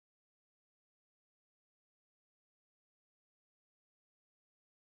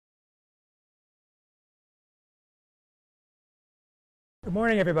Good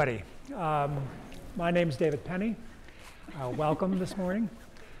morning, everybody. My name is David Penney. Welcome this morning.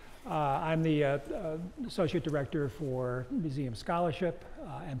 I'm the Associate Director for Museum Scholarship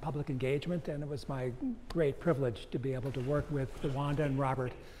and Public Engagement, and it was my great privilege to be able to work with Wanda and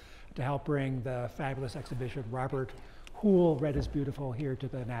Robert to help bring the fabulous exhibition Robert Houle, Red is Beautiful, here to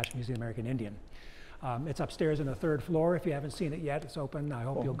the National Museum of the American Indian. It's upstairs on the third floor. If you haven't seen it yet, it's open. I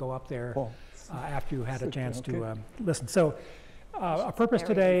hope you'll go up there after you had a chance to listen. So. Our purpose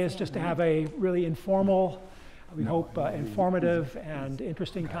today is just to have a really informal, we hope informative and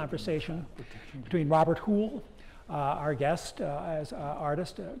interesting conversation between Robert Houle, our guest as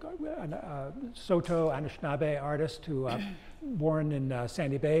artist, Saulteaux Anishinaabe artist who born in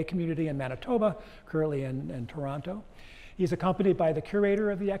Sandy Bay community in Manitoba, currently in Toronto. He's accompanied by the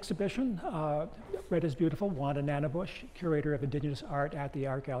curator of the exhibition, Red is Beautiful, Wanda Nanibush, curator of Indigenous art at the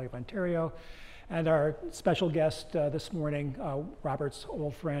Art Gallery of Ontario. And our special guest this morning, Robert's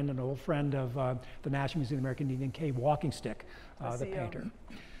old friend of the National Museum of the American Indian, Kay WalkingStick, the painter.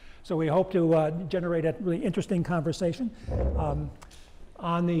 So we hope to generate a really interesting conversation. And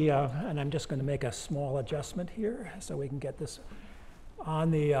I'm just going to make a small adjustment here so we can get this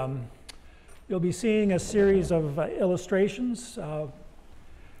on the, you'll be seeing a series of illustrations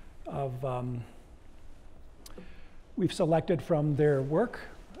we've selected from their work.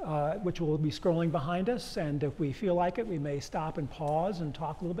 Which will be scrolling behind us, and if we feel like it, we may stop and pause and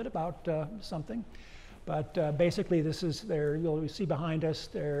talk a little bit about something. But basically, this is there. You'll see behind us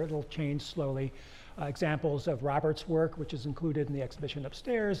there. It'll change slowly. Examples of Robert's work, which is included in the exhibition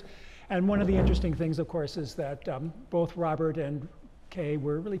upstairs. And one of the interesting things, of course, is that both Robert and Kay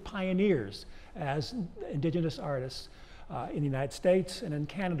were really pioneers as Indigenous artists in the United States and in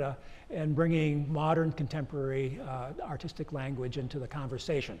Canada, and bringing modern contemporary artistic language into the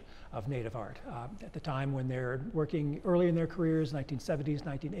conversation of Native art. At the time when they're working early in their careers, 1970s,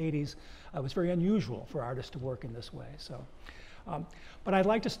 1980s, it was very unusual for artists to work in this way. So, but I'd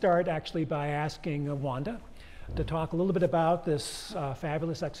like to start actually by asking Wanda to talk a little bit about this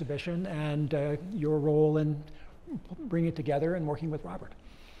fabulous exhibition and your role in bringing it together and working with Robert.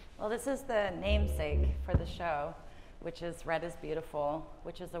 Well, this is the namesake for the show, which is Red is Beautiful,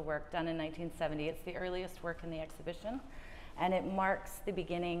 which is a work done in 1970. It's the earliest work in the exhibition, and it marks the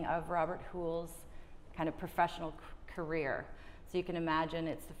beginning of Robert Houle's kind of professional career. So you can imagine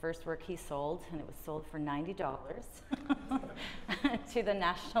it's the first work he sold, and it was sold for $90 to the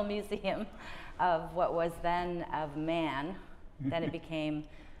National Museum of what was then of man, then it became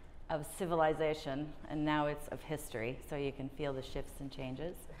of civilization, and now it's of history, so you can feel the shifts and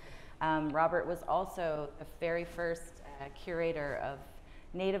changes. Robert was also the very first curator of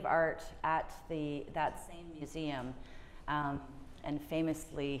Native art at that same museum, and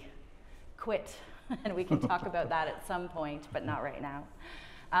famously quit. And we can talk about that at some point, but not right now.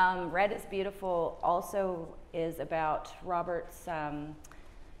 Red is Beautiful also is about Robert's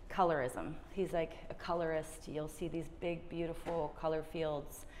colorism. He's like a colorist. You'll see these big, beautiful color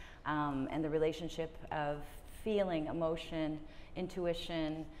fields, and the relationship of feeling, emotion,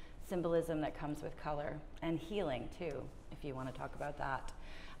 intuition, symbolism that comes with color, and healing too, if you want to talk about that.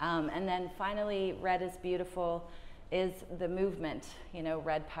 And then finally, Red is Beautiful is the movement, you know,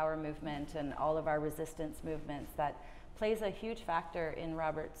 Red Power movement and all of our resistance movements that plays a huge factor in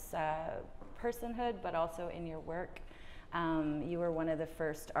Robert's personhood, but also in your work. You were one of the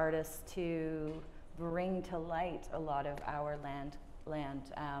first artists to bring to light a lot of our land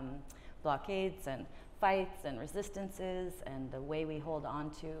blockades and fights and resistances, and the way we hold on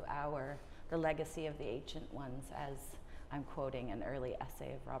to the legacy of the ancient ones, as I'm quoting an early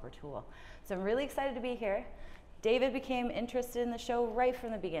essay of Robert Houle. So I'm really excited to be here. David became interested in the show right from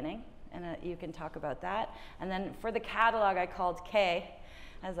the beginning, and you can talk about that. And then for the catalog, I called Kay.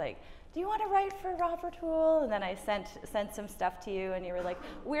 I was like, do you want to write for Robert Houle? And then I sent some stuff to you, and you were like,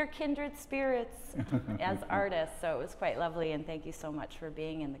 we're kindred spirits as artists. So it was quite lovely, and thank you so much for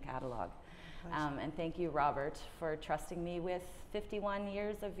being in the catalog. And thank you, Robert, for trusting me with 51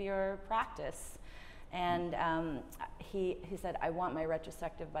 years of your practice. And he said, I want my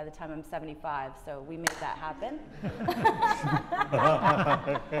retrospective by the time I'm 75, so we made that happen.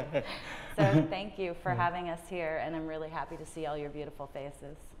 So thank you for having us here, and I'm really happy to see all your beautiful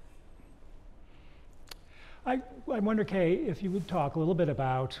faces. I wonder, Kay, if you would talk a little bit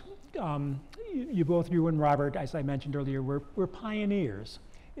about, you and Robert, as I mentioned earlier, were pioneers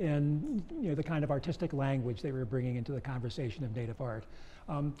in the kind of artistic language they were bringing into the conversation of Native art.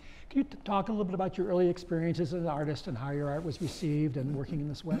 Can you talk a little bit about your early experiences as an artist and how your art was received and working in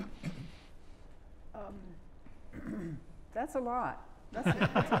this way? That's a lot. That's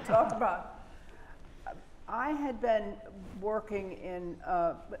to talk about. I had been working in,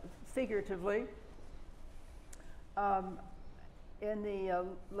 figuratively, in the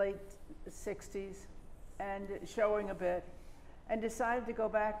late 60s and showing a bit, and decided to go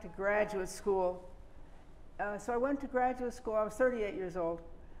back to graduate school. So I went to graduate school. I was 38 years old,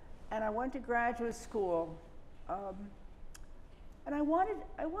 and I went to graduate school, and I wanted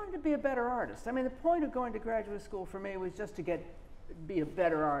to be a better artist. I mean, the point of going to graduate school for me was just to be a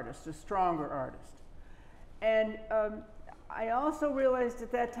better artist, a stronger artist. And I also realized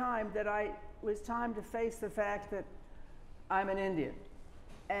at that time that it was time to face the fact that I'm an Indian,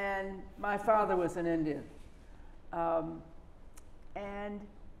 and my father was an Indian. And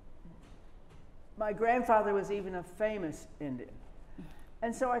my grandfather was even a famous Indian.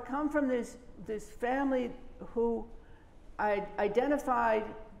 And so I come from this family who I identified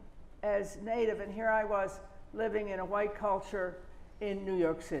as Native, and here I was living in a white culture in New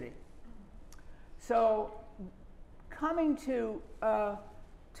York City. So coming to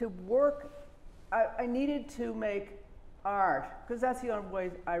work, I needed to make art, because that's the only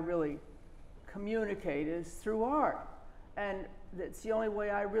way I really communicate is through art. And that's the only way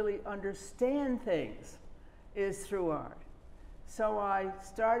I really understand things is through art. So I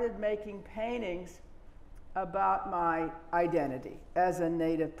started making paintings about my identity as a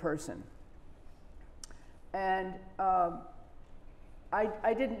Native person. And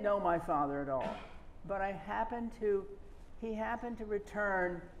I didn't know my father at all, but he happened to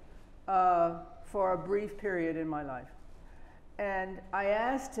return for a brief period in my life. And I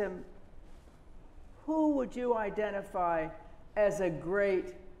asked him, who would you identify as a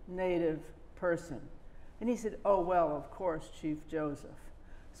great Native person? And he said, oh, well, of course, Chief Joseph.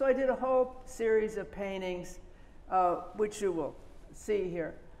 So I did a whole series of paintings, which you will see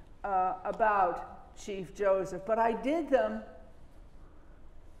here, about Chief Joseph. But I did them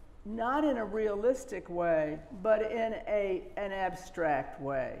not in a realistic way, but in an abstract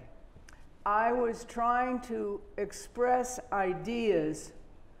way. I was trying to express ideas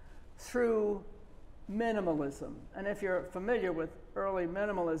through minimalism. And if you're familiar with early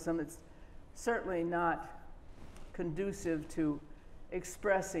minimalism, it's certainly not conducive to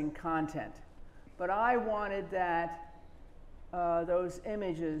expressing content. But I wanted those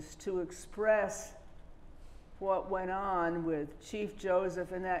images to express what went on with Chief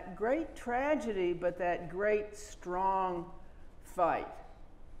Joseph and that great tragedy, but that great strong fight.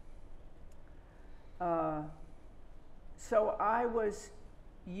 So I was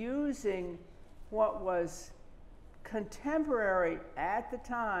using what was contemporary at the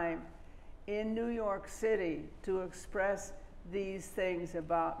time in New York City to express these things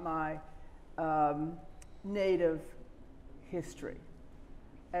about my Native history,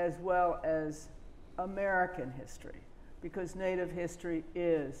 as well as American history, because Native history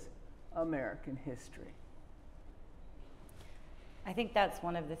is American history. I think that's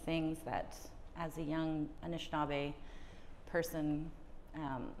one of the things that, as a young Anishinaabe person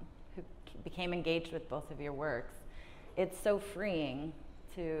who became engaged with both of your works, it's so freeing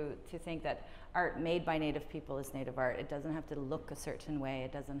to think that art made by Native people is Native art. It doesn't have to look a certain way.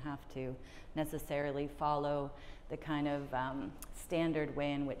 It doesn't have to necessarily follow the kind of standard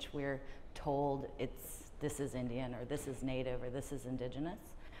way in which we're told this is Indian, or this is Native, or this is Indigenous.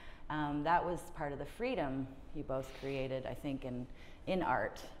 That was part of the freedom you both created, I think, in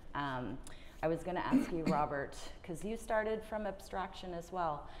art. I was going to ask you, Robert, because you started from abstraction as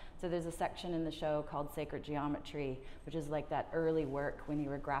well. So there's a section in the show called Sacred Geometry, which is like that early work when you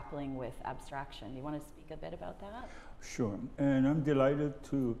were grappling with abstraction. You want to speak a bit about that? Sure, and I'm delighted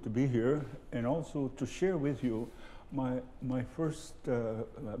to be here and also to share with you my first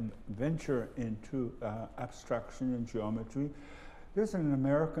venture into abstraction and geometry. There's an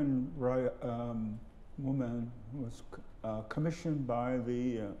American woman who was commissioned by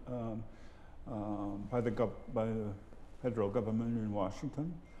the federal government in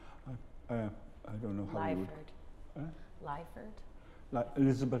Washington. I don't know how you would. Lyford.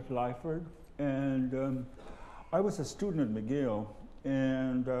 Elizabeth Lyford, and I was a student at McGill,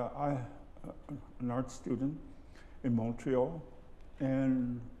 and an art student in Montreal,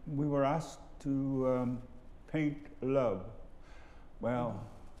 and we were asked to paint love. Well,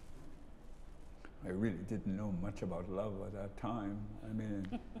 I really didn't know much about love at that time. I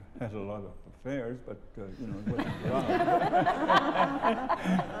mean, I had a lot of affairs, but you know, it wasn't love.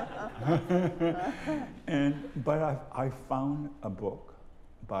 But I found a book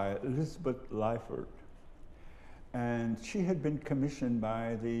by Elizabeth Lyford, and she had been commissioned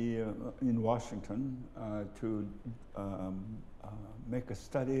by in Washington to make a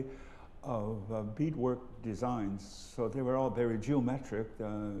study beadwork designs. So they were all very geometric,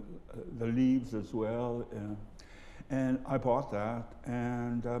 the leaves as well. And I bought that,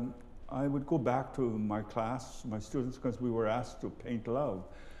 and I would go back to my class, my students, because we were asked to paint love.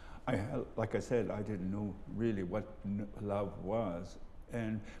 Like I said, I didn't know really what love was.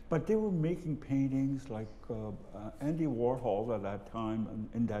 But they were making paintings like Andy Warhol at that time,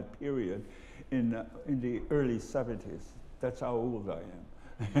 in that period, in the early 70s. That's how old I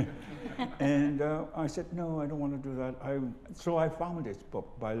am. And I said, no, I don't want to do that. So I found this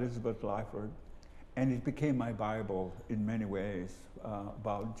book by Elizabeth Lyford, and it became my Bible in many ways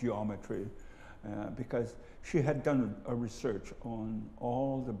about geometry, because she had done a research on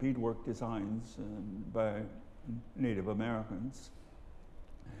all the beadwork designs by Native Americans.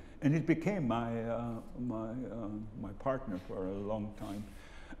 And it became my partner for a long time.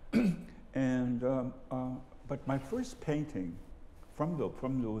 And but my first painting from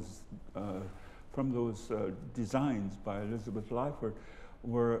those designs by Elizabeth Lyford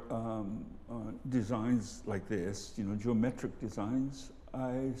were designs like this, geometric designs.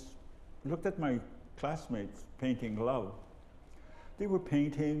 I looked at my classmates painting love. They were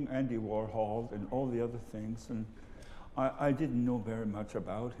painting Andy Warhol and all the other things, and I didn't know very much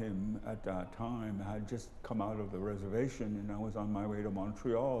about him at that time. I had just come out of the reservation, and I was on my way to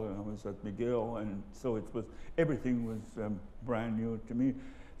Montreal, and I was at McGill, and so everything was brand new to me.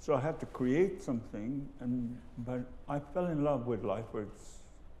 So I had to create something, but I fell in love with Lyford's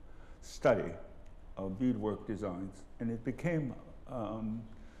study of beadwork designs, and it became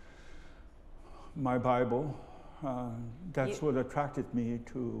my Bible. That's what attracted me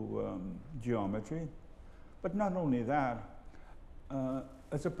to geometry. But not only that,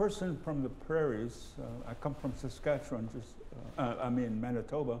 as a person from the prairies, I come from Saskatchewan,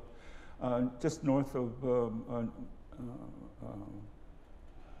 Manitoba, just north of,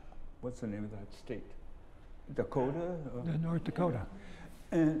 what's the name of that state? Dakota? North Dakota.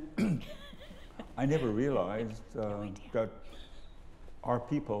 And I never realized that our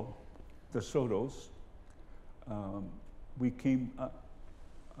people, the Saulteaux, I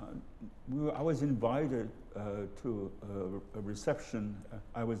was invited to a reception.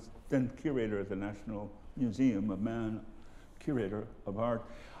 I was then curator at the National Museum, a man curator of art.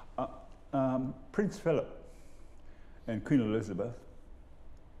 Prince Philip and Queen Elizabeth,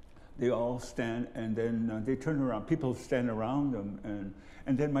 they all stand, and then they turn around. People stand around them,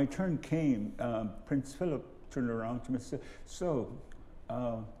 and then my turn came. Prince Philip turned around to me and said, "So,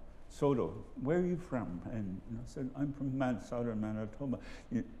 Saulteaux, where are you from?" And I said, "I'm from southern Manitoba."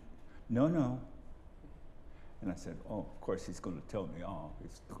 No. And I said, "Oh, of course he's going to tell me all.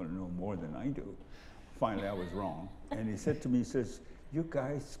 He's going to know more than I do." Finally, I was wrong. And he said to me, he says, "You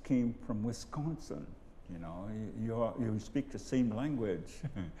guys came from Wisconsin. You speak the same language."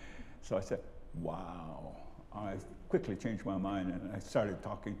 So I said, "Wow." I quickly changed my mind, and I started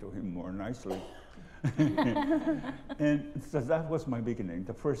talking to him more nicely. And so that was my beginning.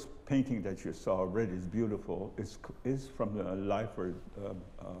 The first painting that you saw, Red is Beautiful, is from the Lyford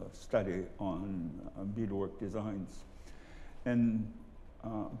study on beadwork designs. And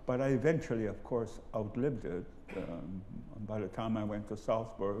but I eventually, of course, outlived it. By the time I went to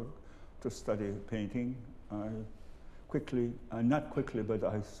Salzburg to study painting, I quickly, not quickly, but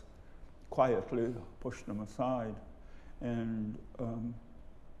I quietly pushed them aside. And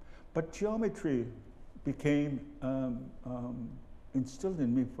but geometry became instilled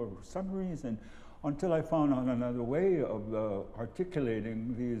in me for some reason, until I found out another way of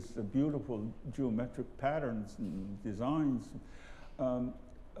articulating these beautiful geometric patterns and designs.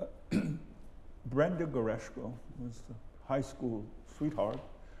 Brenda Goreshko was a high school sweetheart.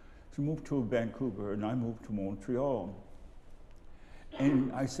 She moved to Vancouver, and I moved to Montreal.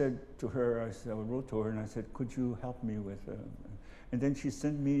 And I said to her, I wrote to her, and I said, "Could you help me with?" And then she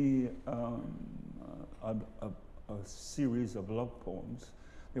sent me a series of love poems.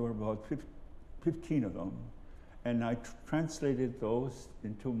 There were about 15 of them, and I translated those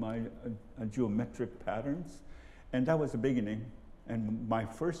into my geometric patterns, and that was the beginning. And my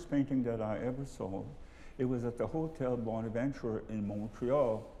first painting that I ever saw, it was at the Hotel Bonaventure in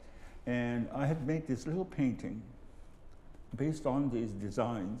Montreal, and I had made this little painting based on these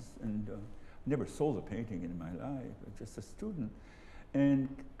designs, and never sold a painting in my life, just a student. And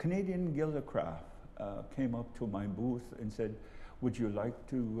Canadian Gildercraft came up to my booth and said, "Would you like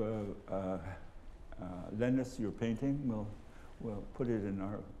to lend us your painting? We'll put it in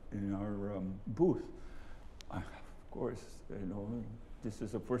our booth." Of course, this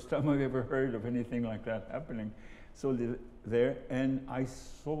is the first time I've ever heard of anything like that happening. sold it there, and I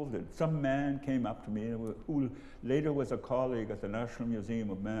sold it. Some man came up to me who later was a colleague at the National Museum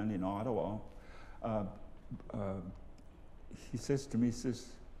of Man in Ottawa. He says to me,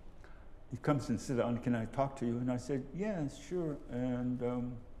 he comes and sits down, can I talk to you? And I said, yes, sure. And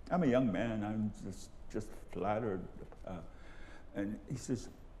I'm a young man, I'm just flattered. And he says,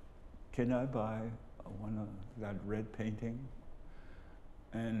 can I buy one of that red painting?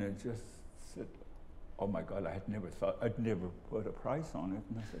 And I just said, oh my God, I'd never put a price on it.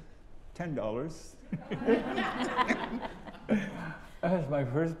 And I said, $10. That's my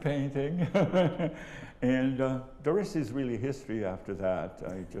first painting. And the rest is really history after that.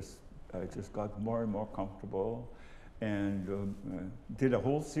 I just got more and more comfortable and did a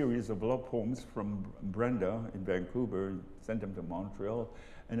whole series of love poems from Brenda in Vancouver, sent them to Montreal.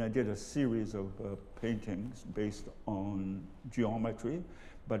 And I did a series of paintings based on geometry,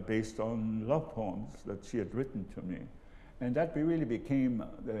 but based on love poems that she had written to me. And that really became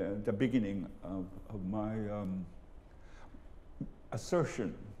the beginning of my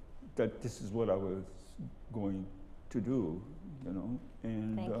assertion that this is what I was going to do, you know.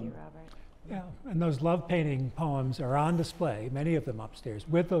 And, Thank you, Robert. Yeah, and those love painting poems are on display, many of them upstairs,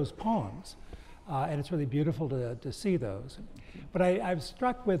 with those poems. And it's really beautiful to see those. But I've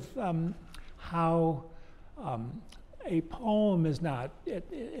struck with how a poem is not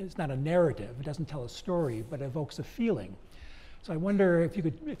a narrative. It doesn't tell a story, but evokes a feeling. So I wonder if you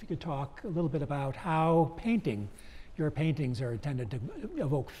could talk a little bit about how your paintings are intended to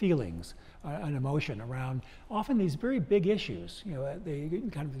evoke feelings, an emotion around often these very big issues. You know,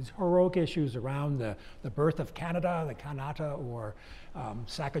 kind of these heroic issues around the birth of Canada, the Kanata, or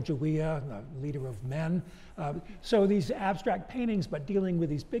Sacagawea, the leader of men. So these abstract paintings, but dealing with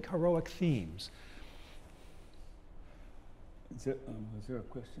these big heroic themes. Was there a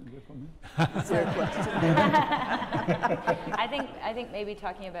question there for me? Is there a question? I think maybe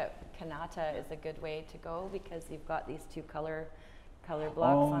talking about Kanata is a good way to go because you've got these two color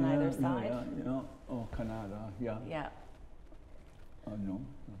blocks on either side. Yeah. Oh, Canada, yeah. Yeah. No,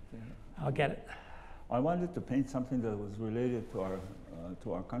 not there. I'll get it. I wanted to paint something that was related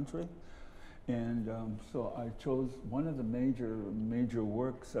to our country, and so I chose one of the major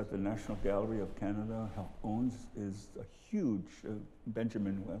works that the National Gallery of Canada owns is a huge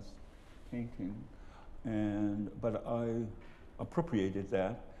Benjamin West painting, but I appropriated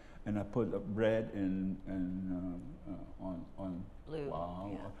that, and I put red and on Blue,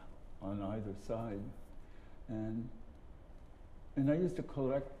 on either side, and I used to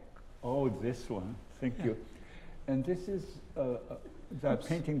collect. Oh, this one, thank you. And this is that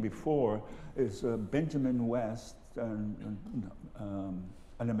painting before is Benjamin West, an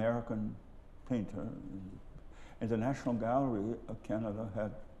American painter. And the National Gallery of Canada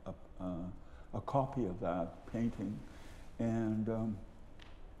had a copy of that painting and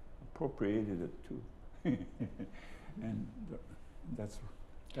appropriated it too. And that's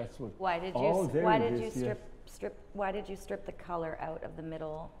what. Why did you strip the color out of the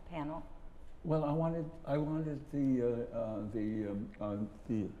middle panel? Well, I wanted the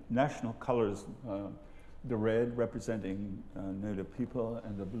national colors, the red representing Native people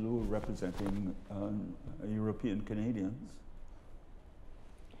and the blue representing European Canadians.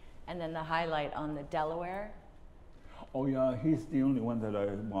 And then the highlight on the Delaware? Oh yeah, he's the only one that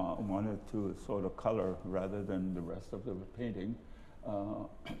I wanted to sort of color rather than the rest of the painting.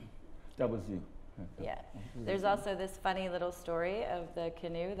 That was the... Yeah. There's also this funny little story of the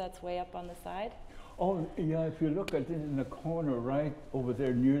canoe that's way up on the side. Oh, yeah, if you look at it in the corner right over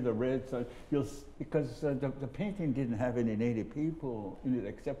there near the red side, because the painting didn't have any Native people in it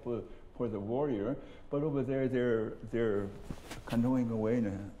except for the warrior, but over there they're canoeing away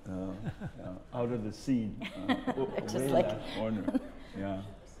out of the scene, Just away like in that corner. Yeah.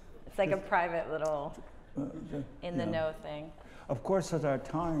 It's like a private little in-the-know thing. Of course, at our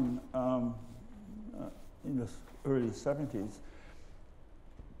time, in the early 70s,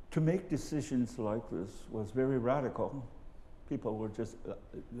 to make decisions like this was very radical. People were just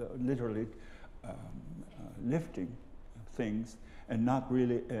literally lifting things and not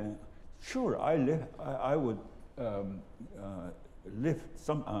really. Sure, I would lift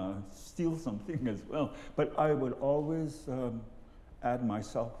some, steal something as well, but I would always add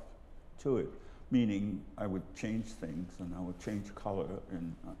myself to it. Meaning, I would change things and I would change color,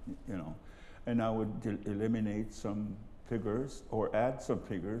 and and I would eliminate some figures or add some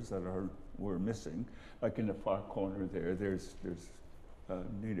figures that were missing. Like in the far corner there's a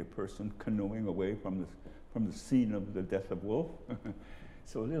Native person canoeing away from the scene of the death of Wolfe.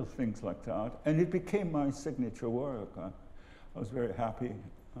 So little things like that, and it became my signature work. I was very happy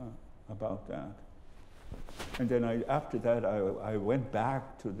about that. And then after that, I went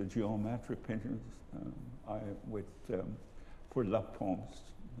back to the geometric paintings for love poems.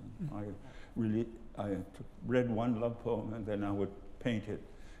 I read one love poem and then I would paint it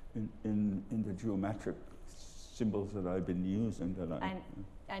in the geometric symbols that I've been using.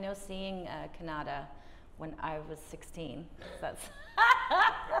 I know seeing Kannada when I was 16. That's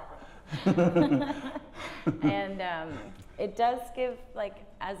and it does give, like,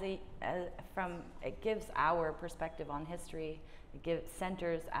 it gives our perspective on history. It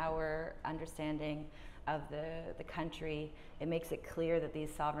centers our understanding of the country. It makes it clear that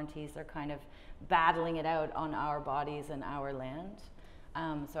these sovereignties are kind of battling it out on our bodies and our land.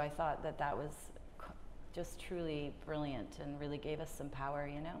 So I thought that was just truly brilliant and really gave us some power,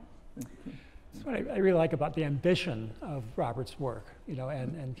 you know? That's what I really like about the ambition of Robert's work, you know,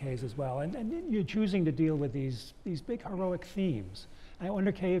 and Kay's as well. And you're choosing to deal with these big heroic themes. I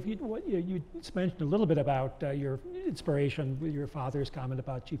wonder, Kay, if you mentioned a little bit about your inspiration with your father's comment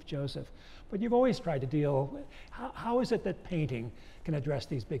about Chief Joseph, but you've always tried to deal, how is it that painting can address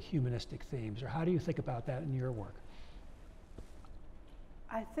these big humanistic themes, or how do you think about that in your work?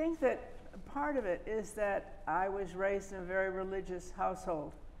 I think that part of it is that I was raised in a very religious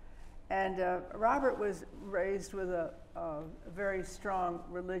household. And Robert was raised with a very strong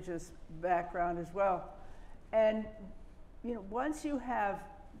religious background as well. And you know, once you have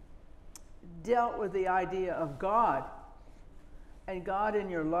dealt with the idea of God and God in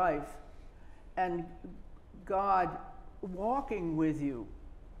your life and God walking with you,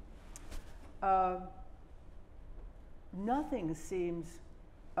 nothing seems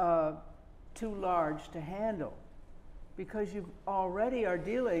too large to handle, because you already are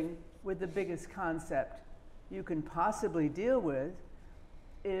dealing with the biggest concept you can possibly deal with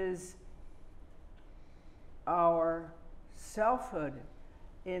is our selfhood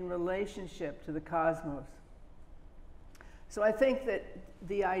in relationship to the cosmos. So I think that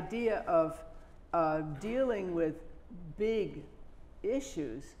the idea of dealing with big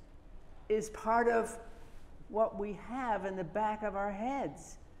issues is part of what we have in the back of our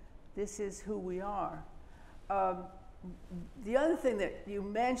heads. This is who we are. The other thing that you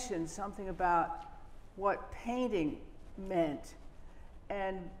mentioned, something about what painting meant,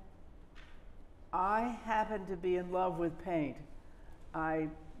 and I happen to be in love with paint.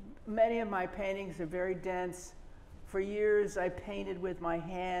 Many of my paintings are very dense. For years I painted with my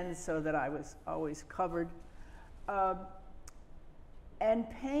hands so that I was always covered. And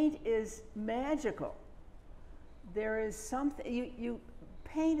paint is magical. There is something,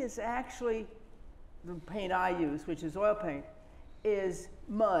 paint is actually, the paint I use, which is oil paint, is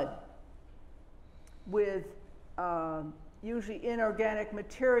mud with usually inorganic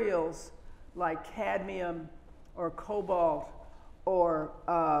materials like cadmium or cobalt or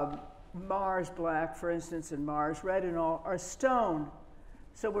Mars black, for instance, and Mars retinol, or stone.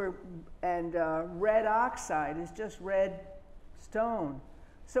 So red oxide is just red stone.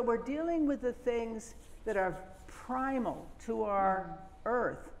 So we're dealing with the things that are primal to our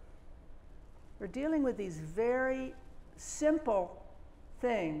earth. We're dealing with these very simple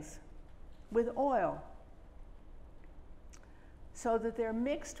things with oil, so that they're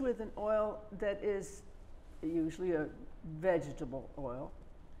mixed with an oil that is usually a vegetable oil.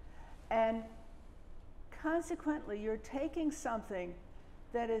 And consequently, you're taking something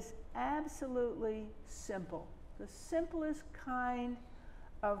that is absolutely simple, the simplest kind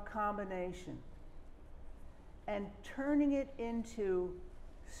of combination, and turning it into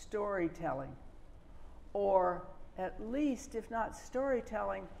storytelling, or at least, if not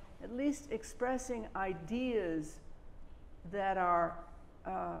storytelling, at least expressing ideas that are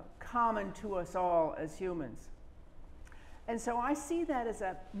common to us all as humans. And so I see that as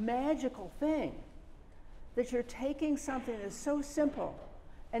a magical thing, that you're taking something that's so simple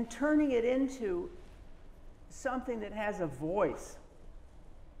and turning it into something that has a voice.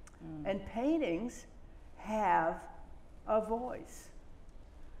 And paintings have a voice.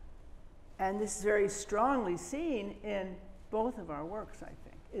 And this is very strongly seen in both of our works, I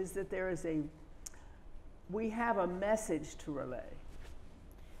think, is that we have a message to relay.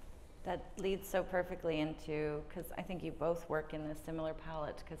 That leads so perfectly into, because I think you both work in a similar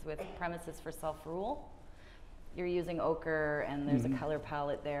palette, because with Premises for Self-Rule, you're using ochre and there's a color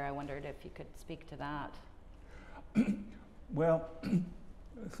palette there. I wondered if you could speak to that. Well,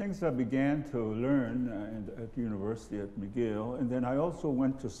 things I began to learn at the university at McGill, and then I also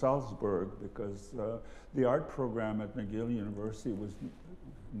went to Salzburg because the art program at McGill University was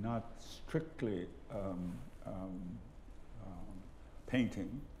not strictly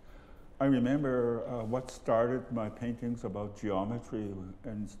painting. I remember what started my paintings about geometry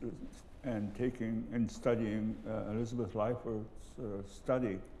and taking and studying Elizabeth Leifert's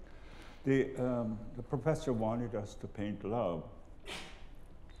study. The professor wanted us to paint love.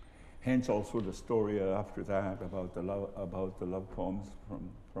 Hence, also the story after that about the love poems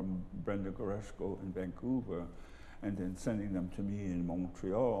from Brenda Goresko in Vancouver, and then sending them to me in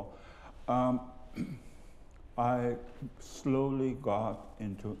Montreal. I slowly got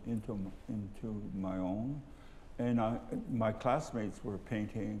into my own, and my classmates were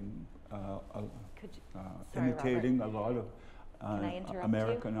painting, imitating Robert, a lot of can I interrupt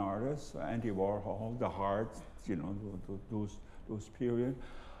American artists, Andy Warhol, the Hearts, you know, those period.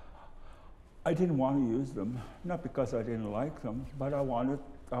 I didn't want to use them, not because I didn't like them, but I wanted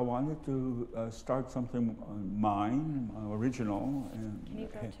to start something mine, original, and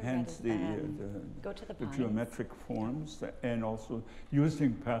hence the geometric forms, and also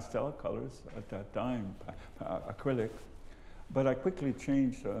using pastel colors at that time, acrylic. But I quickly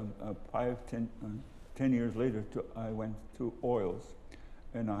changed 10 years later. I went to oils,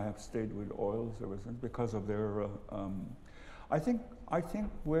 and I have stayed with oils ever since because of their. I think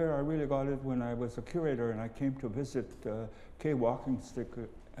where I really got it when I was a curator and I came to visit Kay WalkingStick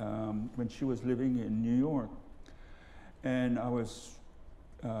when she was living in New York, and I was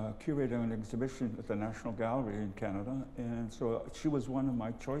curating an exhibition at the National Gallery in Canada, and so she was one of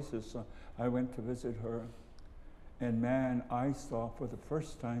my choices. I went to visit her, and man, I saw for the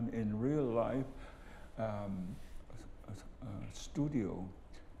first time in real life a studio,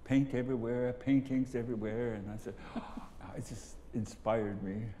 paint everywhere, paintings everywhere, and I said, it just inspired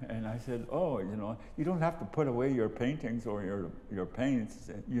me. And I said, oh, you know, you don't have to put away your paintings or your paints.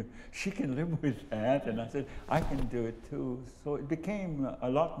 She can live with that. And I said, I can do it too. So it became a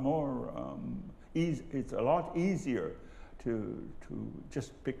lot more easy. It's a lot easier to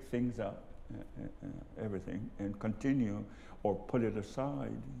just pick things up, everything, and continue or put it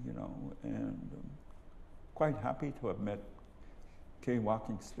aside, you know. And quite happy to have met Kay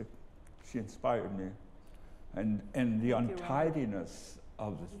WalkingStick. She inspired me. And the untidiness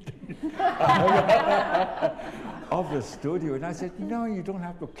of the studio. And I said, no, you don't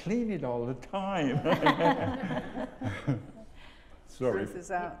have to clean it all the time. Sorry. Truth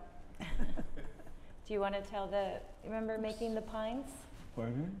is out. Do you want to tell remember making the pines?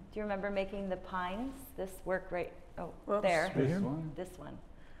 Pardon? Do you remember making the pines? This work right, Whoops. there. This one? This one.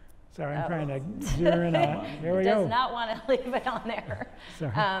 Sorry, I'm trying to zero in on. Here we Does go. not want to leave it on there.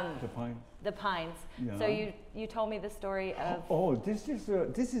 Sorry. The pine. The pines. Yeah. So you told me the story of. Oh, this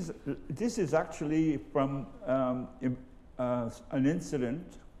is actually from an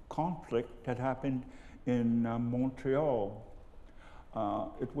incident, conflict that happened in Montreal.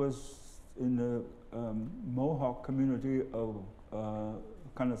 It was in the Mohawk community of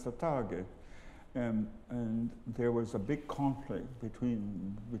Kanesatake. And there was a big conflict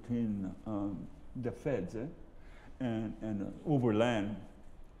between the feds and over land.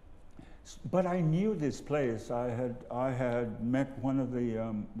 But I knew this place. I had met one of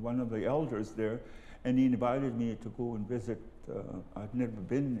the elders there, and he invited me to go and visit. I'd never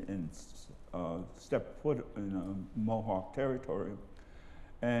been in stepped foot in Mohawk territory,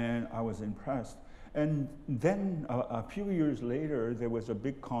 and I was impressed. And then a few years later, there was a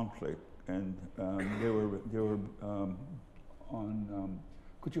big conflict. And they were on.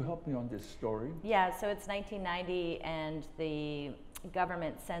 Could you help me on this story? Yeah, so it's 1990, and the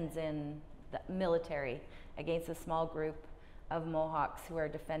government sends in the military against a small group of Mohawks who are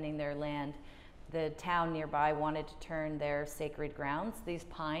defending their land. The town nearby wanted to turn their sacred grounds, these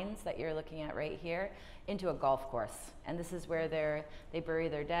pines that you're looking at right here, into a golf course. And this is where they bury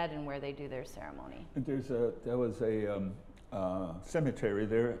their dead and where they do their ceremony. There was a cemetery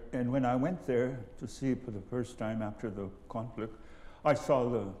there, and when I went there to see it for the first time after the conflict, I saw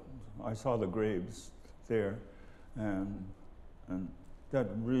the graves there, and that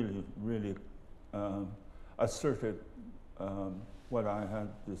really asserted what I had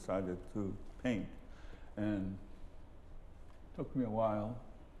decided to paint, and it took me a while,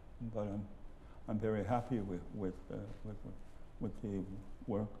 but I'm very happy with the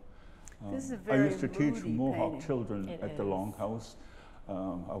work. This is a I very used to teach moody Mohawk painting. children It at the is. Longhouse.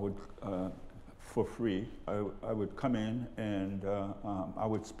 I would, for free, I would come in and I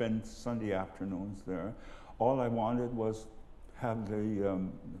would spend Sunday afternoons there. All I wanted was have the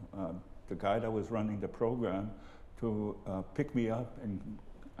guy that was running the program to pick me up and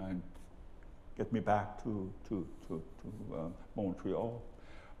get me back to Montreal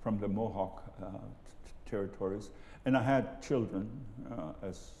from the Mohawk territories. And I had children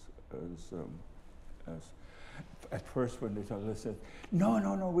At first, when they told us, said, no,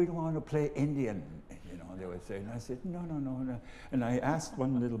 we don't want to play Indian, you know, they would say. And I said, no. And I asked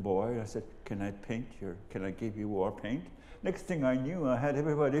one little boy, I said, can I give you war paint? Next thing I knew, I had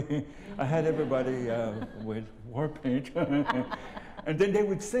everybody with war paint. And then they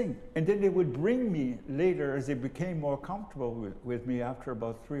would sing. And then they would bring me later, as they became more comfortable with me after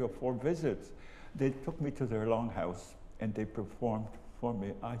about 3 or 4 visits, they took me to their longhouse and they performed for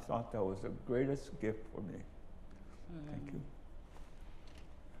me. I thought that was the greatest gift for me. Thank you.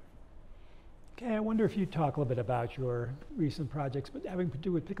 Okay, I wonder if you'd talk a little bit about your recent projects, but having to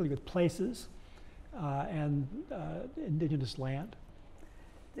do with, particularly with places and Indigenous land.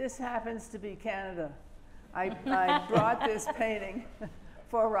 This happens to be Canada. I brought this painting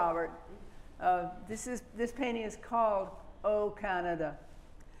for Robert. This painting is called "Oh Canada,"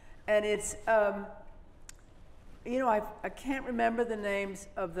 and it's you know, I can't remember the names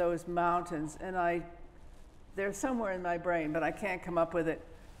of those mountains, and they're somewhere in my brain, but I can't come up with it.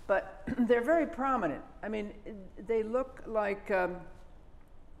 But they're very prominent. I mean, they look like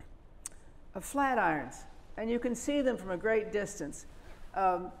flat irons, and you can see them from a great distance.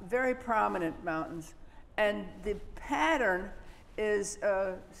 Very prominent mountains. And the pattern is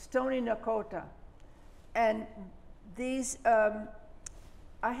Stony Nakota. And these,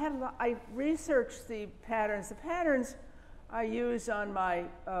 I researched the patterns. The patterns I use on my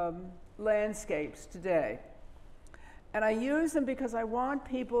landscapes today. And I use them because I want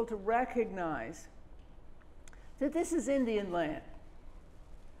people to recognize that this is Indian land.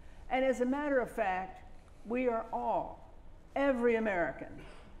 And as a matter of fact, we are all, every American,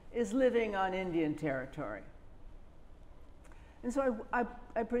 is living on Indian territory. And so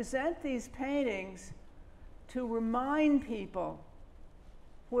I present these paintings to remind people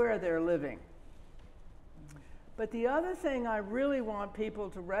where they're living. But the other thing I really want people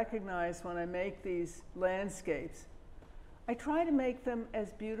to recognize when I make these landscapes, I try to make them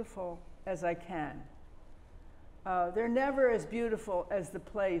as beautiful as I can. They're never as beautiful as the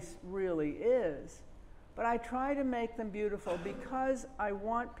place really is, but I try to make them beautiful because I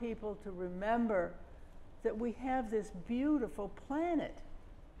want people to remember that we have this beautiful planet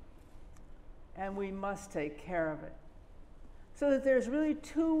and we must take care of it. So that there's really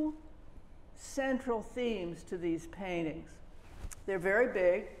 2 central themes to these paintings. They're very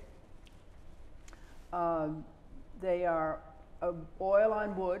big. They are oil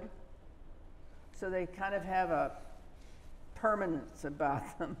on wood, so they kind of have a permanence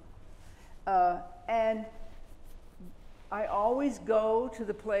about them. And I always go to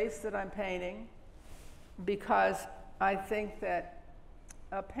the place that I'm painting because I think that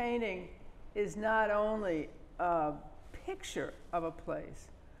a painting is not only a picture of a place,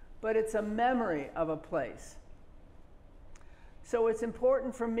 but it's a memory of a place. So it's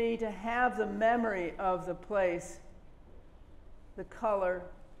important for me to have the memory of the place, the color,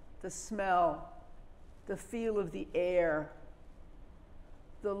 the smell, the feel of the air,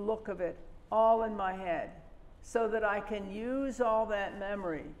 the look of it, all in my head, so that I can use all that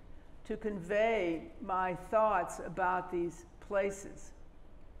memory to convey my thoughts about these places.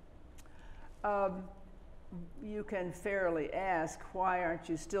 You can fairly ask, why aren't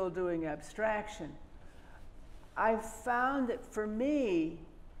you still doing abstraction? I've found that for me,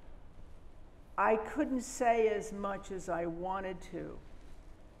 I couldn't say as much as I wanted to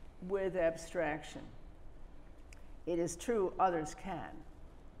with abstraction. It is true, others can.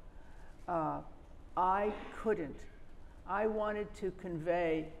 I couldn't. I wanted to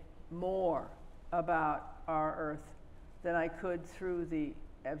convey more about our Earth than I could through the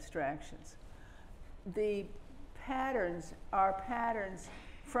abstractions. The patterns are patterns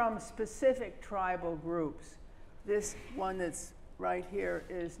from specific tribal groups. This one that's right here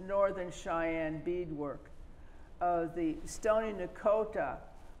is Northern Cheyenne beadwork. The Stony Nakota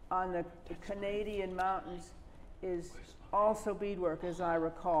on the Canadian mountains is also beadwork, as I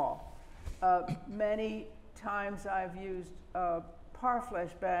recall. Many times I've used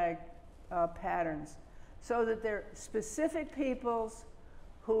parfleche bag patterns, so that they're specific peoples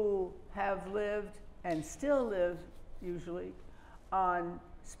who have lived and still live, usually, on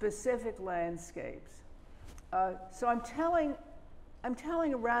specific landscapes. So I'm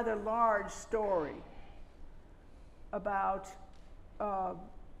telling a rather large story about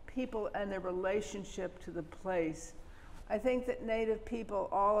people and their relationship to the place. I think that Native people,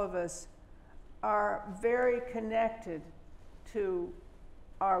 all of us, are very connected to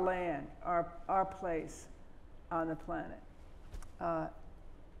our land, our place on the planet.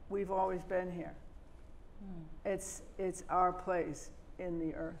 We've always been here. It's our place in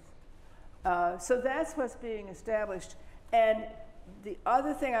the earth. So that's what's being established. And the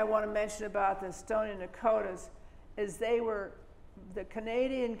other thing I want to mention about the Stoney Nakotas is the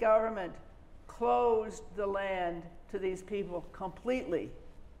Canadian government closed the land to these people completely.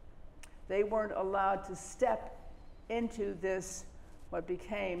 They weren't allowed to step into this, what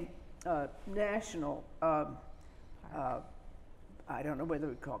became national, I don't know whether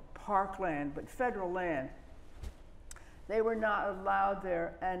we call it parkland, but federal land. They were not allowed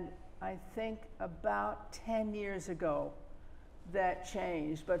there, and I think about 10 years ago that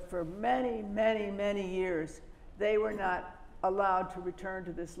changed, but for many, many, many years, they were not allowed to return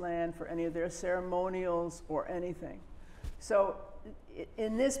to this land for any of their ceremonials or anything. So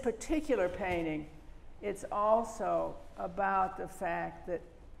in this particular painting, it's also about the fact that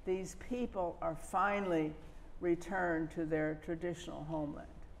these people are finally returned to their traditional homeland.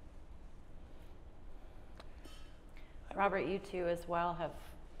 Robert, you too as well have,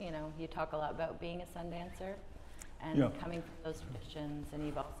 you talk a lot about being a Sundancer and coming from those traditions, and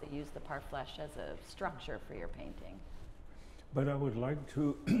you've also used the parfleche as a structure for your painting. But I would like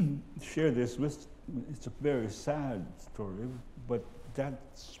to share this with, it's a very sad story, but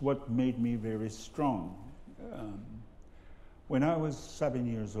that's what made me very strong. When I was 7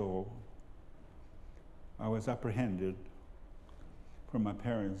 years old, I was apprehended from my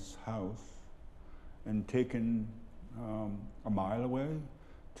parents' house and taken a mile away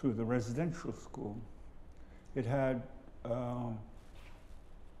to the residential school. It had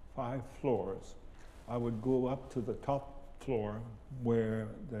 5 floors. I would go up to the top floor where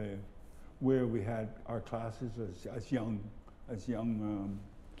we had our classes as young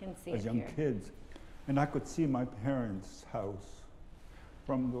kids, and I could see my parents' house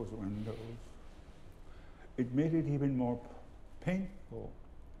from those windows. It made it even more painful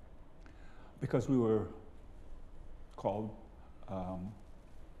because we were called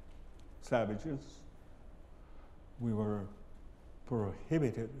savages. We were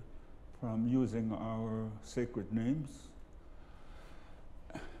prohibited from using our sacred names.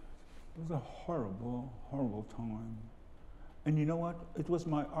 It was a horrible, horrible time. And you know what? It was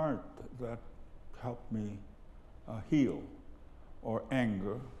my art that helped me heal or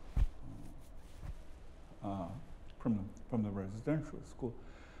anger from the residential school.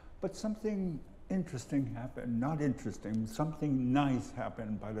 But something interesting happened, not interesting, something nice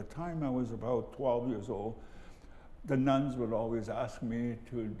happened. By the time I was about 12 years old, the nuns would always ask me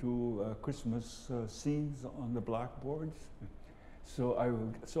to do Christmas scenes on the blackboards. So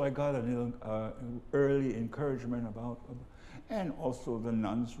I got a little early encouragement about, and also the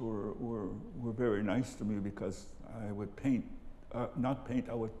nuns were very nice to me because I would paint, not paint,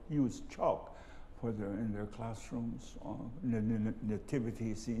 I would use chalk in their classrooms,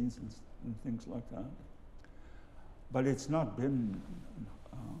 nativity scenes and things like that. But it's not been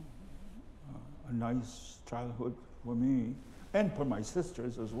a nice childhood for me and for my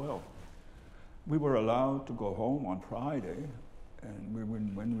sisters as well. We were allowed to go home on Friday, and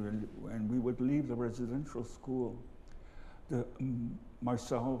when we would leave the residential school,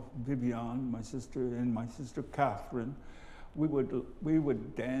 myself, Vivian, my sister, and my sister Catherine, we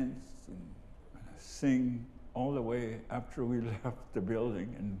would dance and sing all the way after we left the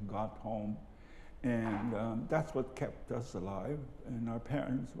building and got home. And that's what kept us alive. And our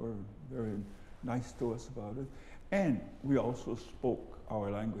parents were very nice to us about it. And we also spoke our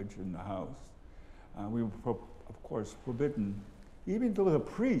language in the house. We were, of course, forbidden. Even though the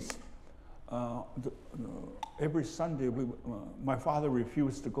priest, every Sunday, my father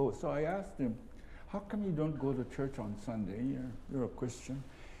refused to go. So I asked him, how come you don't go to church on Sunday? You're a Christian.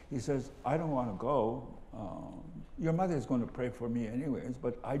 He says, I don't want to go. Your mother is going to pray for me anyways,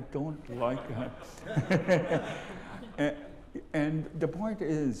 but I don't like it. And the point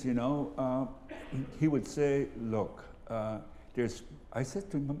is, he would say, look, I said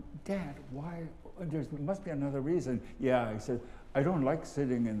to him, Dad, why? There must be another reason. Yeah, he said, I don't like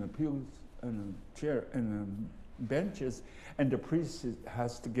sitting in the pews, in the chair, in the benches, and the priest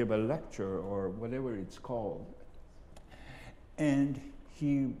has to give a lecture or whatever it's called. And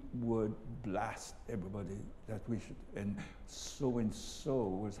he would blast everybody that we should, and so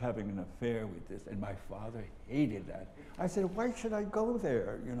was having an affair with this, and my father hated that. I said, why should I go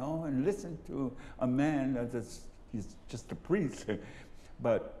there, and listen to a man he's just a priest?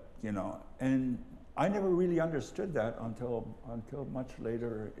 But, and I never really understood that until much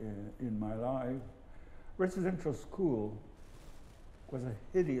later in my life. Residential school was a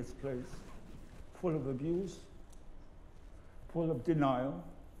hideous place, full of abuse, full of denial.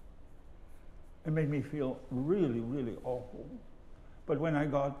 It made me feel really, really awful. But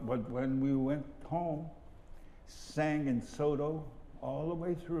when we went home, sang in Saulteaux all the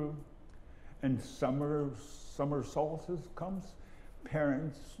way through, and summer solstice comes,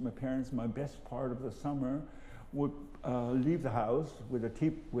 my best part of the summer, would leave the house with a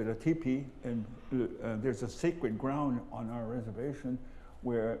teepee, and there's a sacred ground on our reservation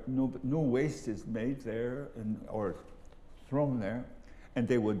where no waste is made there or thrown there, and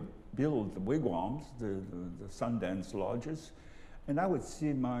they would build the wigwams, the Sundance lodges, and I would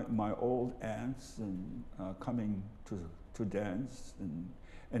see my old aunts coming to dance,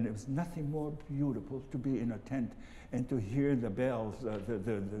 and it was nothing more beautiful to be in a tent and to hear the bells,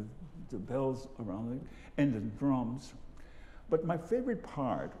 the bells around it, and the drums. But my favorite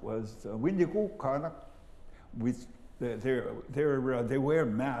part was Windigu Kanak. They wear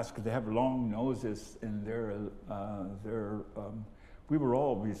masks. They have long noses, and we were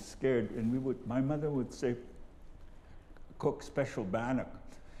always scared. And my mother would say, cook special bannock,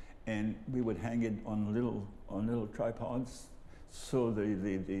 and we would hang it on little tripods. So the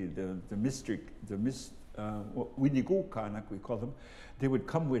Windigu Kanak, we call them, they would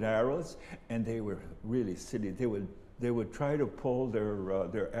come with arrows, and they were really silly. They would try to pull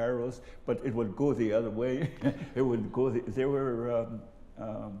their arrows, but it would go the other way. It would go. They were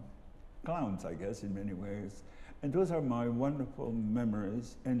clowns, I guess, in many ways. And those are my wonderful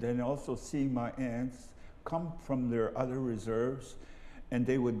memories. And then also seeing my aunts come from their other reserves, and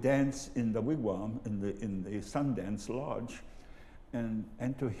they would dance in the wigwam in the Sundance Lodge, and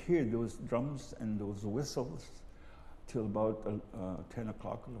to hear those drums and those whistles till about 10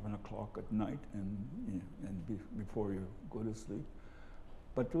 o'clock, 11 o'clock at night, before you go to sleep.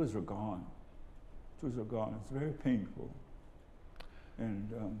 But those are gone. Those are gone. It's very painful.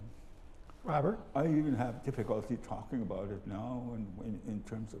 And Robert? I even have difficulty talking about it now in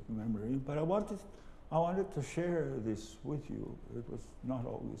terms of memory, but I wanted to share this with you. It was not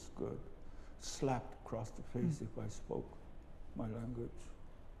always good. Slapped across the face if I spoke my language.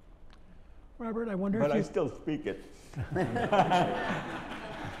 Robert, I wonder but if I still speak it. Yeah.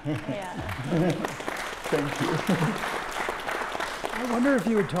 Thank you. I wonder if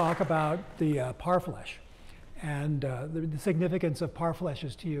you would talk about the parfleche and the significance of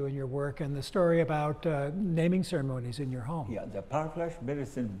parfleches to you in your work, and the story about naming ceremonies in your home. Yeah, the parfleche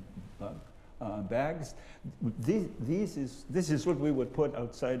medicine bags. This is what we would put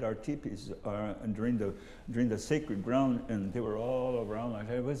outside our teepees during the sacred ground, and they were all around.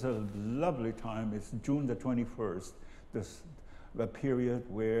 It was a lovely time. It's June the 21st, the period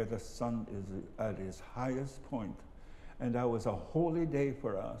where the sun is at its highest point, and that was a holy day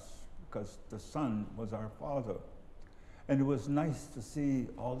for us because the sun was our father, and it was nice to see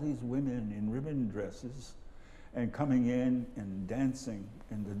all these women in ribbon dresses and coming in and dancing,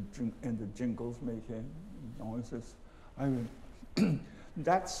 and the jingles making noises.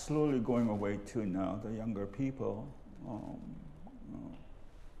 That's slowly going away too now, the younger people.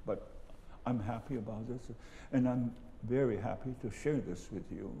 But I'm happy about this, and I'm very happy to share this with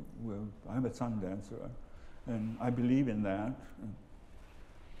you. I'm a sun dancer, and I believe in that.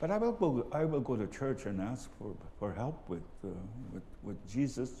 But I will go to church and ask for help with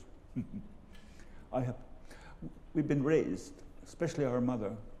Jesus. We've been raised, especially our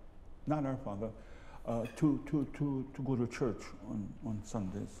mother, not our father, to go to church on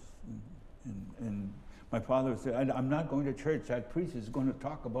Sundays. And my father said, I'm not going to church. That priest is going to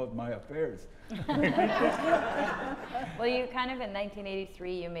talk about my affairs. Well, you kind of in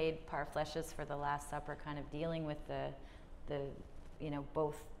 1983, you made parfleches for the Last Supper, kind of dealing with the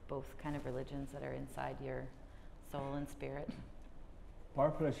both kind of religions that are inside your soul and spirit.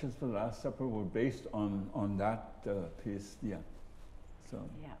 Parfleches for the Last Supper were based on that piece, yeah. So.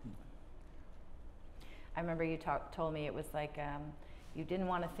 Yeah. I remember you told me it was like you didn't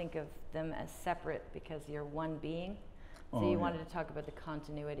want to think of them as separate because you're one being. So you wanted to talk about the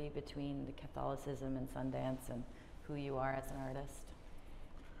continuity between the Catholicism and Sundance and who you are as an artist.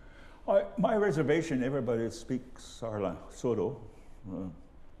 My reservation, everybody speaks Saulteaux.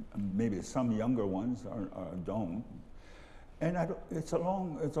 Maybe some younger ones don't. And it's a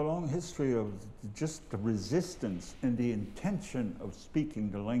long history of just the resistance and the intention of speaking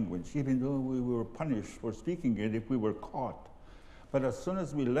the language, even though we were punished for speaking it if we were caught. But as soon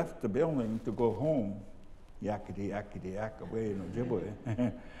as we left the building to go home, yakety yakety yak away in Ojibwe,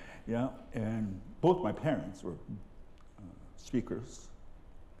 yeah. And both my parents were speakers,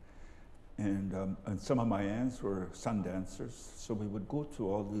 and some of my aunts were sun dancers. So we would go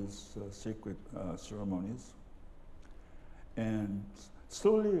to all these sacred ceremonies. And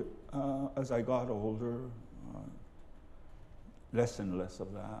slowly, as I got older, less and less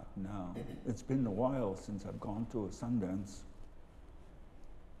of that now. It's been a while since I've gone to a Sundance.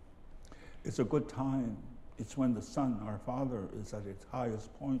 It's a good time. It's when the sun, our Father, is at its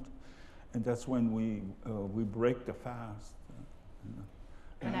highest point, and that's when we break the fast.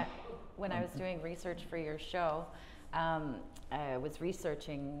 When I was doing research for your show, I was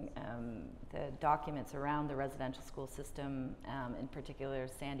researching the documents around the residential school system, in particular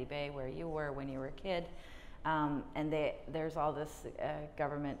Sandy Bay, where you were when you were a kid. And there's all this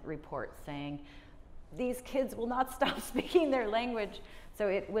government report saying, these kids will not stop speaking their language. So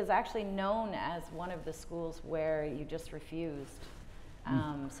it was actually known as one of the schools where you just refused.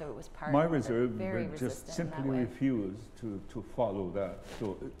 So it was part My of reserve very just resistant simply in that way. refused to follow that.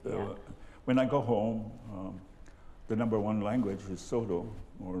 So Yeah. when I go home, the number one language is Saulteaux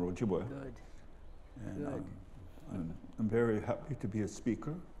or Ojibwe. Good. And Good. I'm very happy to be a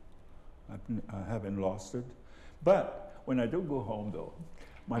speaker. I haven't lost it. But when I do go home, though,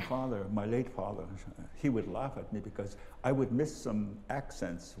 my father, my late father, he would laugh at me because I would miss some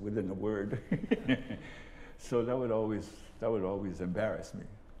accents within a word. So that would always embarrass me.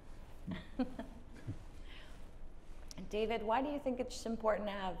 David, why do you think it's important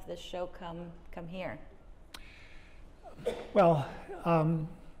to have this show come here? Well,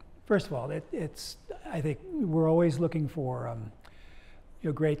 first of all, I think we're always looking for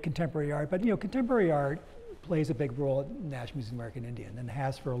great contemporary art, but contemporary art plays a big role at National Museum of American Indian and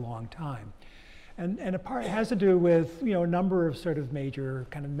has for a long time. And a part has to do with a number of sort of major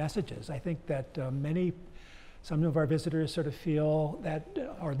kind of messages. I think that some of our visitors sort of feel that,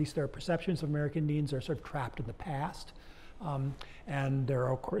 or at least their perceptions of American Indians are sort of trapped in the past. And there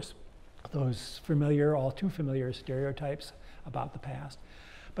are, of course, those all too familiar stereotypes about the past.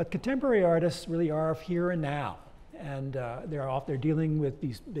 But contemporary artists really are of here and now. And they're dealing with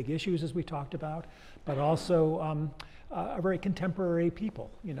these big issues, as we talked about, but also are very contemporary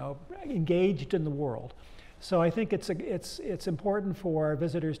people, engaged in the world. So I think it's important for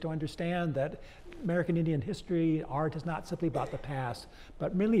visitors to understand that American Indian history, art is not simply about the past,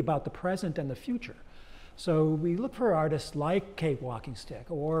 but really about the present and the future. So we look for artists like Kay WalkingStick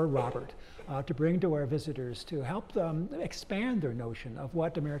or Robert to bring to our visitors to help them expand their notion of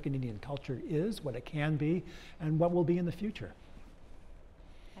what American Indian culture is, what it can be, and what will be in the future.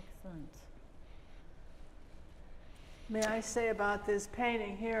 Excellent. May I say about this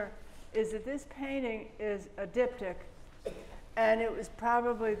painting here is that this painting is a diptych, and it was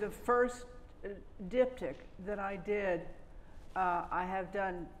probably the first diptych that I did. I have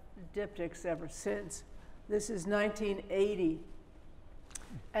done diptychs ever since. This is 1980,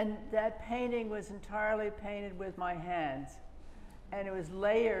 and that painting was entirely painted with my hands, and it was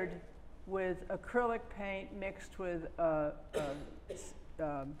layered with acrylic paint mixed with a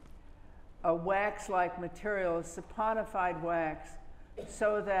wax-like material, a saponified wax,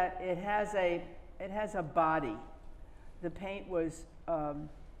 so that it has a body. The paint was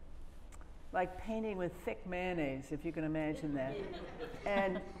like painting with thick mayonnaise, if you can imagine that,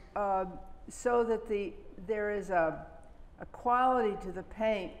 and so that there is a quality to the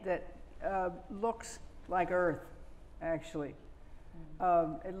paint that looks like earth, actually.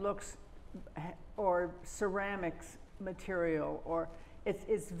 It looks, or ceramics material, or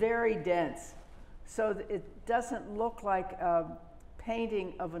it's very dense, so that it doesn't look like a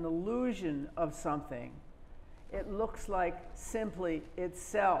painting of an illusion of something. It looks like simply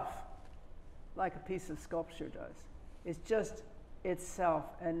itself, like a piece of sculpture does. It's just itself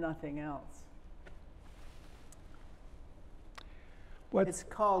and nothing else. It's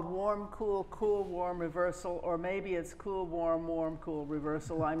called warm, cool, cool, warm reversal, or maybe it's cool, warm, warm, cool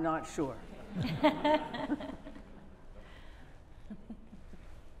reversal. I'm not sure.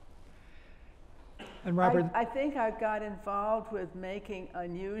 And Robert, I think I got involved with making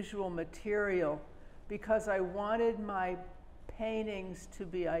unusual material because I wanted my paintings to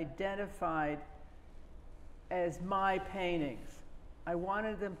be identified as my paintings. I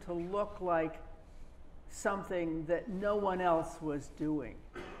wanted them to look like something that no one else was doing.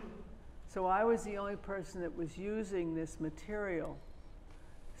 So I was the only person that was using this material.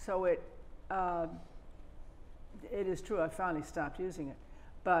 So it is true, I finally stopped using it.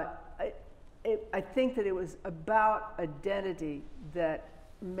 But I think that it was about identity that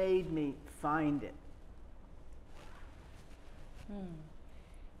made me find it.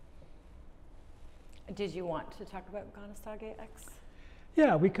 Did you want to talk about Conestoga X?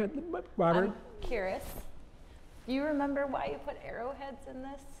 yeah, we could, Robert. I'm curious. Do you remember why you put arrowheads in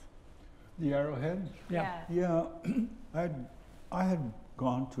this? The arrowhead? Yeah. Yeah, I had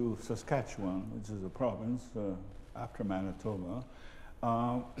gone to Saskatchewan, which is a province after Manitoba,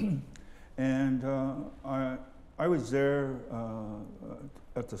 and I was there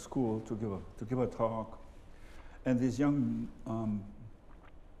at the school to give a talk, and this young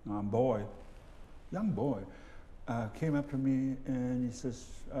boy came up to me and he says,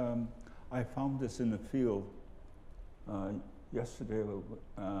 "I found this in the field. yesterday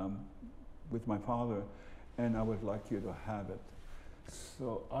with my father, and I would like you to have it.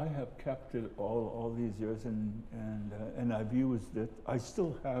 So I have kept it all these years, and I've used it. I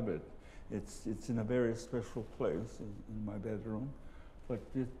still have it. It's in a very special place in my bedroom. But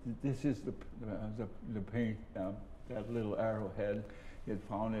this is the paint, that little arrowhead. He had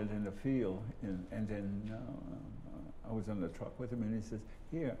found it in the field, and then I was on the truck with him, and he says,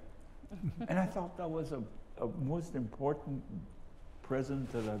 "Here." And I thought that was a most important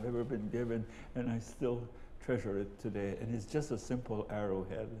present that I've ever been given, and I still treasure it today. And it's just a simple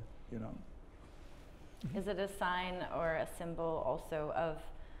arrowhead, you know. Is it a sign or a symbol also of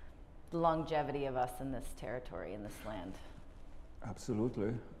the longevity of us in this territory, in this land?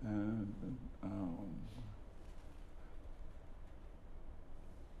 Absolutely.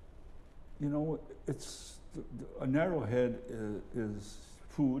 You know, an arrowhead is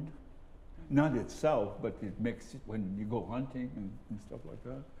food, not itself, but it makes it when you go hunting and stuff like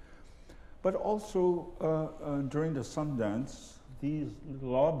that. But also during the Sundance, these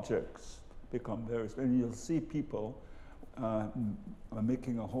little objects become very special. And you'll see people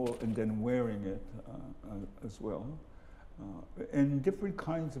making a hole and then wearing it as well. And different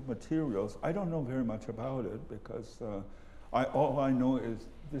kinds of materials. I don't know very much about it because all I know is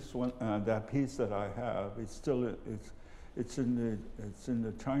this one, that piece that I have. It's still it's in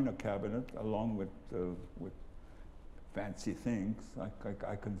the china cabinet along with fancy things.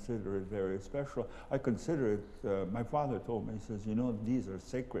 I consider it very special. I consider it. My father told me, he says, "You know, these are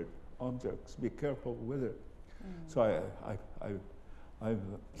sacred objects. Be careful with it." So I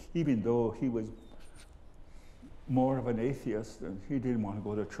even though he was more of an atheist, and he didn't want to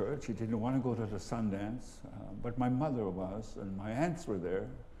go to church, he didn't want to go to the Sundance, but my mother was, and my aunts were there,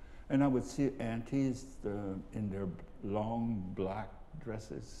 and I would see aunties in their long black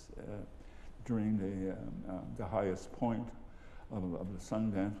dresses during the highest point of the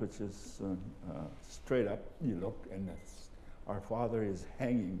Sundance, which is straight up. You look, and our Father is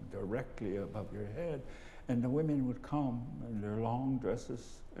hanging directly above your head, and the women would come in their long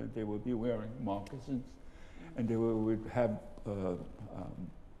dresses, and they would be wearing moccasins. And they would have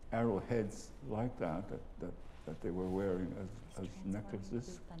arrowheads like that they were wearing as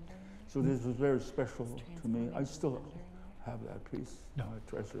necklaces. So this was very special to me. I still have that piece. I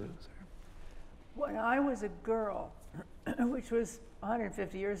treasure it. When I was a girl, which was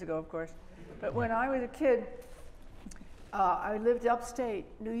 150 years ago, of course, but when I was a kid, I lived upstate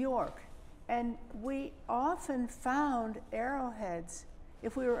New York, and we often found arrowheads.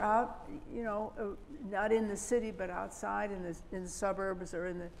 If we were out, you know, not in the city, but outside in the suburbs or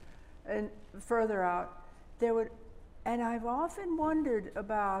and further out, there would, and I've often wondered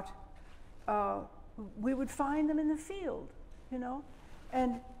about, we would find them in the field, you know,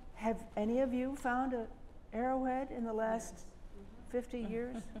 and have any of you found an arrowhead in the last 50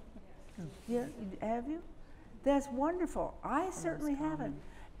 years? Yeah, have you? That's wonderful. I certainly haven't.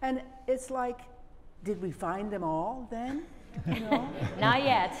 And it's like, did we find them all then? You know? Not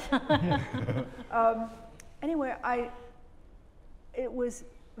yet. Anyway, it was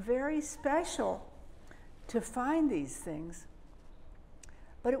very special to find these things,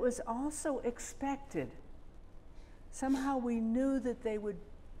 but it was also expected. Somehow we knew that they would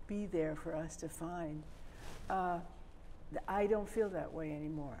be there for us to find. I don't feel that way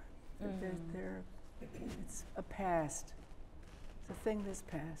anymore. It's a past. It's a thing that's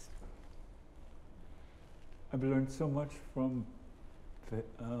past. I've learned so much from Kay.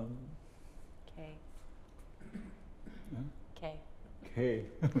 Huh? Kay. Kay.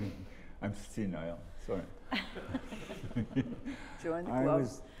 I'm senile, sorry. Join the club.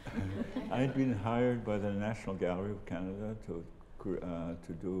 I had been hired by the National Gallery of Canada to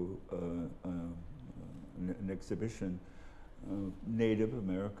do an exhibition of Native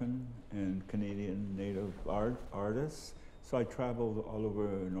American and Canadian Native artists. So I traveled all over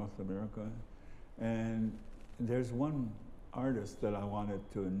North America, and there's one artist that I wanted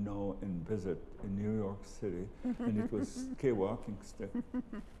to know and visit in New York City, and it was Kay WalkingStick.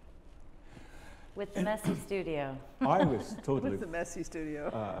 With the messy studio. I was totally with the messy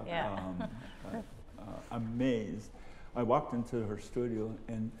studio. Amazed. I walked into her studio,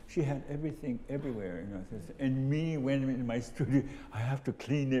 and she had everything everywhere, you know. And me, when I'm in my studio, I have to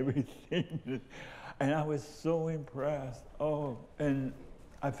clean everything, and I was so impressed. Oh, and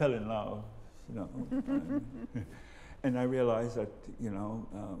I fell in love. You know, and I realized that, you know,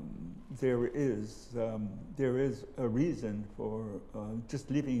 there is a reason for just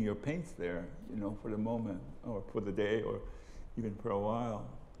leaving your paints there, you know, for the moment or for the day or even for a while.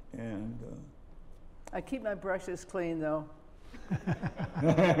 And I keep my brushes clean, though.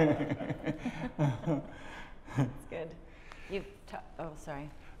 That's good. Oh, sorry.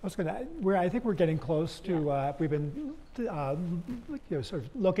 I was I think we're getting close to, we've been sort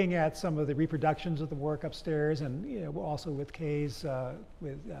of looking at some of the reproductions of the work upstairs, and also with Kay's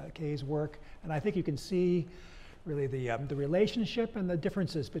work. And I think you can see really the relationship and the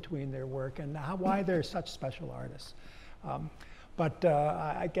differences between their work and why they're such special artists. But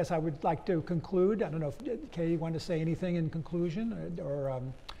I guess I would like to conclude. I don't know if Kay, you want to say anything in conclusion,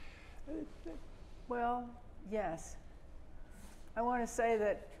 Well, yes. I want to say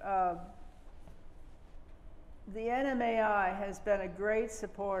that the NMAI has been a great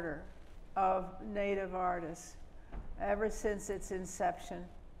supporter of Native artists ever since its inception.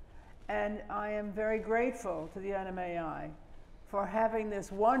 And I am very grateful to the NMAI for having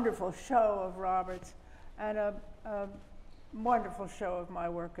this wonderful show of Robert's and a wonderful show of my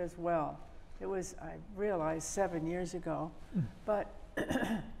work as well. It was, I realized, 7 years ago, but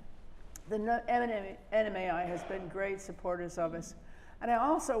the NMAI has been great supporters of us. And I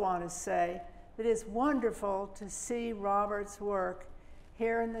also want to say that it's wonderful to see Robert's work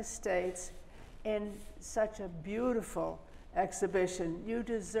here in the States in such a beautiful exhibition. You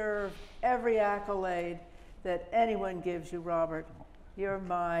deserve every accolade that anyone gives you, Robert. You're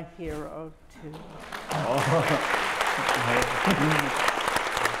my hero, too.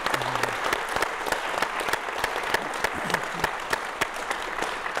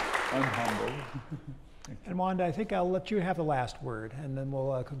 I'm humbled. And Wanda, I think I'll let you have the last word, and then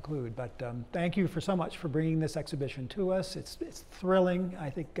we'll conclude. But thank you so much for bringing this exhibition to us. It's thrilling. I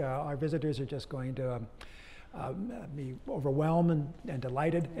think our visitors are just going to be overwhelmed and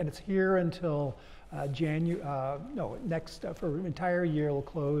delighted. And it's here until for an entire year. It'll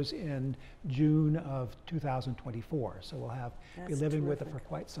close in June of 2024. So we'll be living with it for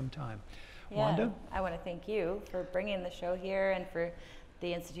quite some time. Yeah, Wanda? I want to thank you for bringing the show here, and for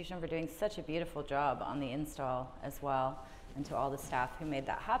the institution for doing such a beautiful job on the install as well, and to all the staff who made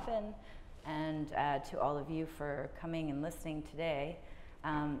that happen, and to all of you for coming and listening today.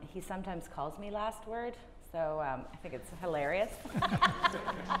 He sometimes calls me last word, so I think it's hilarious.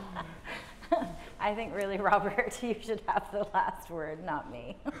 I think really, Robert, you should have the last word, not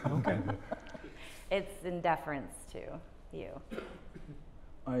me. Okay. It's in deference to you.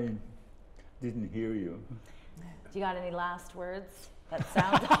 I didn't hear you. Do you got any last words? That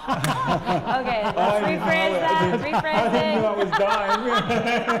sounds okay. Let's rephrase that. I was dying.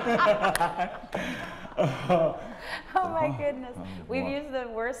 Oh my goodness, we've used the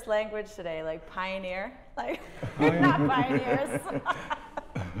worst language today, like pioneer. Like we're not pioneers.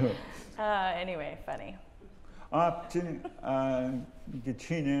 Anyway, funny. I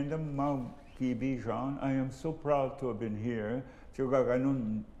am so proud to have been here to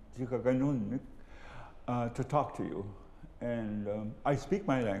talk to you. And I speak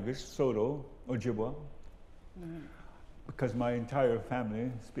my language, Saulteaux, Ojibwa, because my entire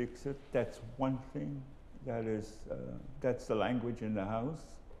family speaks it. That's one thing. That's the language in the house.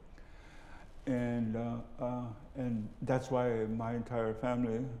 And that's why my entire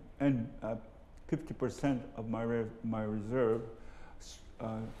family, and 50% of my reserve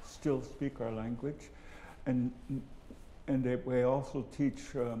still speak our language. And we also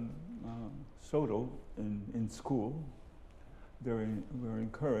teach Saulteaux in school. We're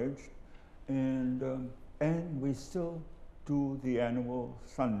encouraged, and we still do the annual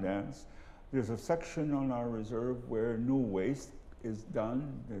Sundance. There's a section on our reserve where no waste is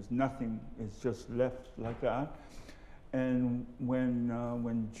done. There's nothing, it's just left like that. And when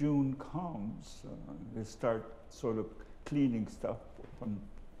June comes, they start sort of cleaning stuff from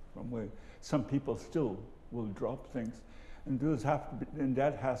where some people still will drop things, and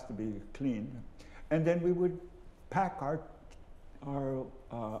that has to be cleaned. And then we would pack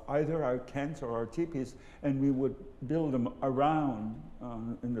either our tents or our teepees, and we would build them around.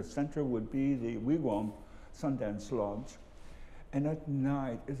 In the center would be the wigwam Sundance Lodge. And at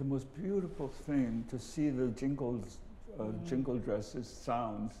night is the most beautiful thing to see the jingle dresses,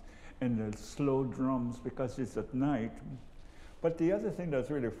 sounds, and the slow drums, because it's at night. But the other thing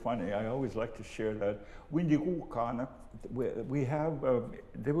that's really funny, I always like to share that, we have,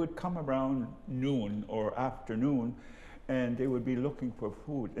 they would come around noon or afternoon, and they would be looking for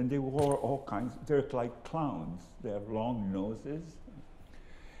food, and they wore all kinds. They're like clowns. They have long noses,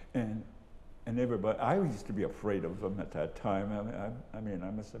 and everybody. I used to be afraid of them at that time. I mean,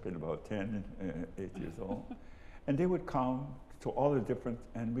 I must have been about 10, 8 years old, and they would come to all the different,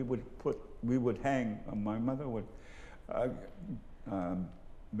 and we would hang. My mother would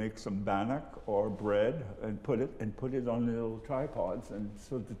make some bannock or bread and put it on little tripods, and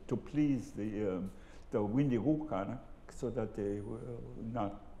so to please the Windihukanak, so that they will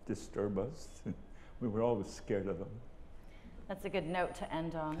not disturb us. We were always scared of them. That's a good note to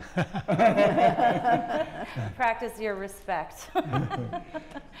end on. Practice your respect.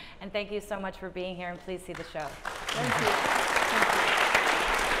 And thank you so much for being here, and please see the show. Thank you.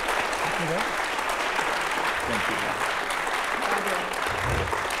 Thank you.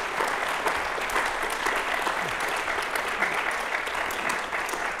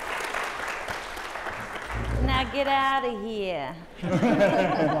 Now get out of here.